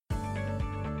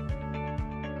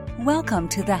Welcome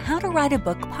to the How to Write a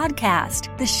Book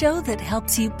podcast, the show that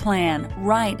helps you plan,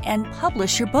 write, and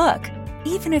publish your book,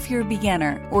 even if you're a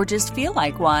beginner or just feel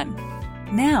like one.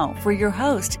 Now, for your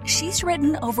host, she's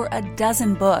written over a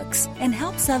dozen books and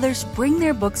helps others bring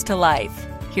their books to life.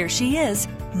 Here she is,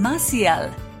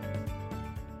 Maciel.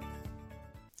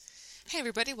 Hey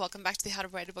everybody, welcome back to the How to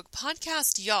Write a Book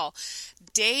podcast. Y'all,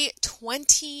 day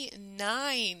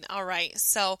 29. All right,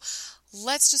 so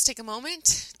let's just take a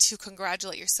moment to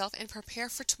congratulate yourself and prepare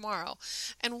for tomorrow.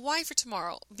 And why for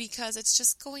tomorrow? Because it's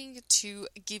just going to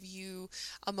give you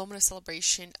a moment of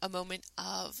celebration, a moment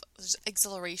of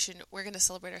exhilaration. We're going to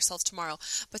celebrate ourselves tomorrow.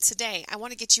 But today, I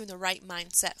want to get you in the right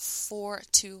mindset for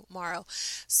tomorrow.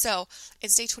 So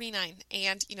it's day 29.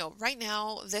 And, right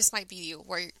now, this might be you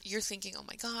where you're thinking, oh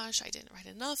my gosh, I didn't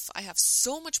write enough. I have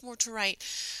so much more to write.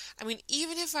 I mean,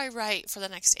 even if I write for the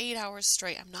next 8 hours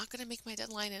straight, I'm not going to make my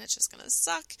deadline and it's just going to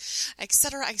suck,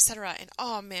 etc., etc. And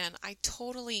oh man, I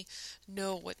totally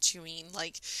know what you mean.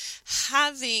 Like,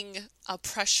 having a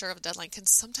pressure of a deadline can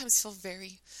sometimes feel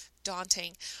very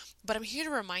daunting, but I'm here to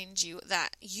remind you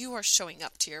that you are showing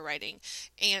up to your writing.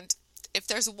 And if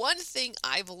there's one thing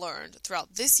I've learned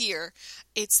throughout this year,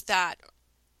 it's that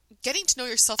getting to know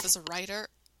yourself as a writer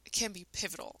can be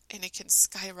pivotal and it can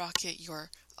skyrocket your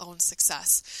own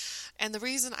success. And the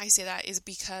reason I say that is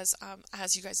because,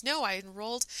 as you guys know, I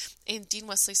enrolled in Dean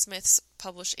Wesley Smith's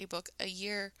Publish a Book a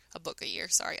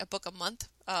Month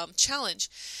challenge,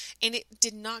 and it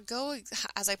did not go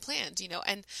as I planned,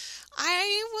 and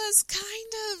I was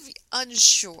kind of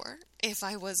unsure if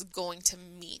I was going to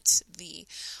meet the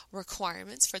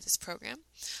requirements for this program.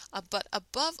 But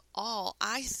above all,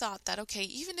 I thought that, okay,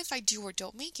 even if I do or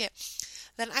don't make it,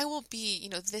 then I will be,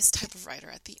 this type of writer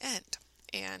at the end.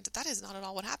 And that is not at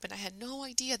all what happened. I had no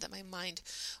idea that my mind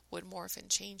would morph and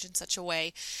change in such a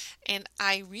way. And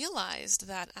I realized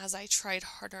that as I tried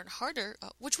harder and harder,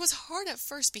 which was hard at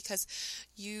first because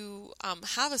you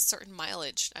have a certain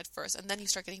mileage at first, and then you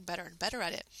start getting better and better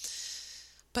at it.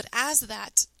 But as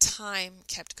that time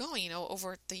kept going,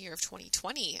 over the year of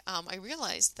 2020, I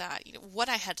realized that, what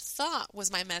I had thought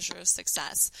was my measure of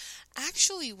success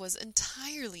actually was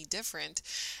entirely different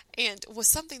and was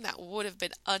something that would have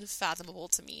been unfathomable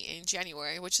to me in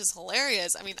January, which is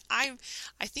hilarious. I mean, I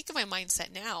think of my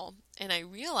mindset now and I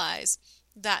realize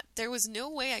that there was no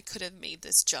way I could have made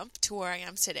this jump to where I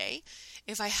am today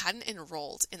if I hadn't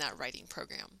enrolled in that writing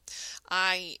program.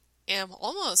 I am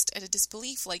almost at a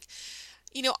disbelief,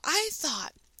 I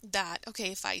thought that,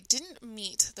 okay, if I didn't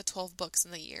meet the 12 books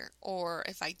in the year, or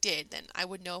if I did, then I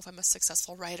would know if I'm a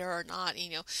successful writer or not,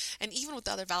 and even with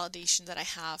the other validation that I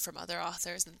have from other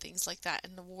authors and things like that,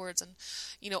 and awards and,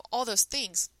 all those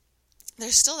things,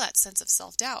 there's still that sense of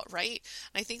self-doubt, right?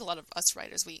 And I think a lot of us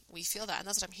writers, we feel that, and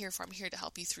that's what I'm here for. I'm here to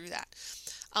help you through that.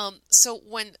 So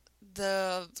when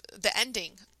the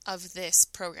ending of this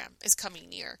program is coming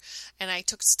near, and I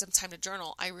took some time to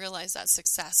journal, I realized that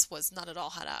success was not at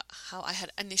all how I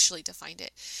had initially defined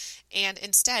it. And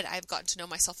instead, I've gotten to know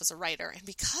myself as a writer, and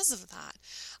because of that,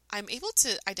 I'm able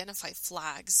to identify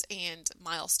flags and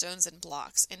milestones and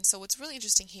blocks. And so what's really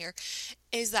interesting here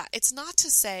is that it's not to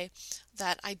say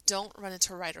that I don't run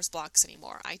into writer's blocks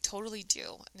anymore. I totally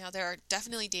do. Now, there are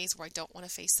definitely days where I don't want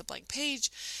to face the blank page,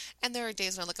 and there are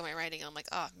days when I look at my writing and I'm like,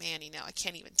 oh man, I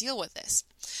can't even deal with this.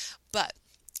 But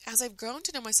as I've grown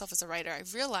to know myself as a writer,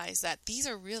 I've realized that these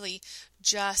are really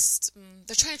just,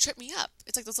 they're trying to trip me up.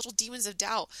 It's like those little demons of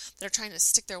doubt that are trying to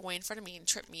stick their way in front of me and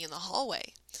trip me in the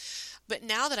hallway. But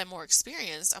now that I'm more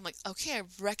experienced, I'm like, okay, I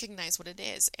recognize what it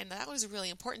is. And that was really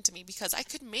important to me because I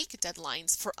could make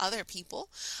deadlines for other people.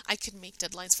 I could make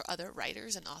deadlines for other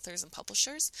writers and authors and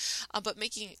publishers. But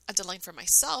making a deadline for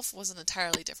myself was an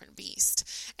entirely different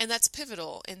beast. And that's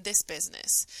pivotal in this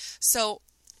business. So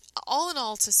all in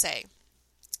all, to say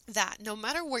that no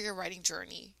matter where your writing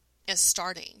journey is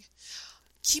starting,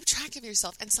 keep track of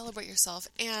yourself and celebrate yourself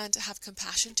and have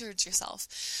compassion towards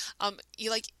yourself.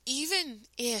 Even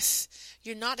if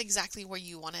you're not exactly where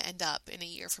you want to end up in a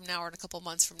year from now or in a couple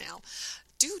months from now,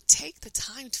 do take the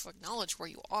time to acknowledge where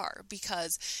you are,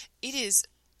 because it is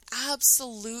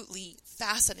absolutely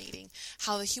fascinating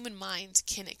how the human mind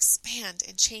can expand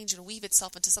and change and weave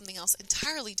itself into something else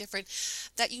entirely different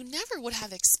that you never would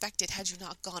have expected had you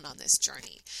not gone on this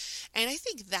journey. And I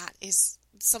think that is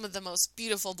some of the most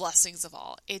beautiful blessings of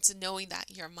all. It's knowing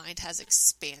that your mind has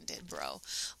expanded, bro.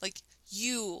 Like,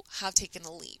 you have taken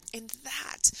a leap, and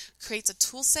that creates a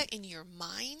tool set in your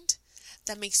mind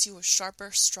that makes you a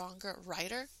sharper, stronger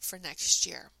writer for next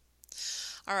year.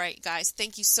 All right, guys,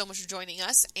 thank you so much for joining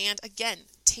us. And again,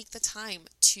 take the time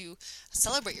to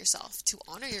celebrate yourself, to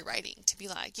honor your writing, to be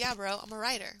like, yeah, bro, I'm a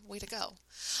writer. Way to go.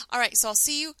 All right, so I'll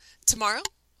see you tomorrow.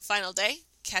 Final day.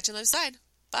 Catch you on the other side.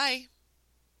 Bye.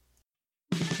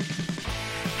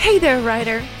 Hey there,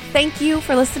 writer. Thank you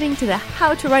for listening to the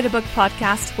How to Write a Book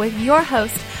podcast with your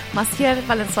host, Maciel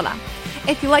Valenzuela.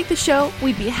 If you like the show,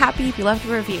 we'd be happy if you left a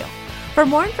review. For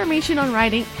more information on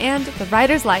writing and the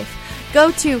writer's life,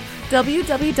 go to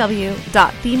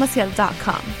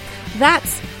www.themaciel.com.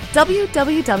 That's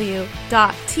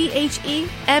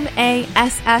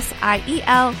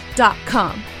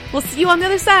www.themassiel.com. We'll see you on the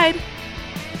other side.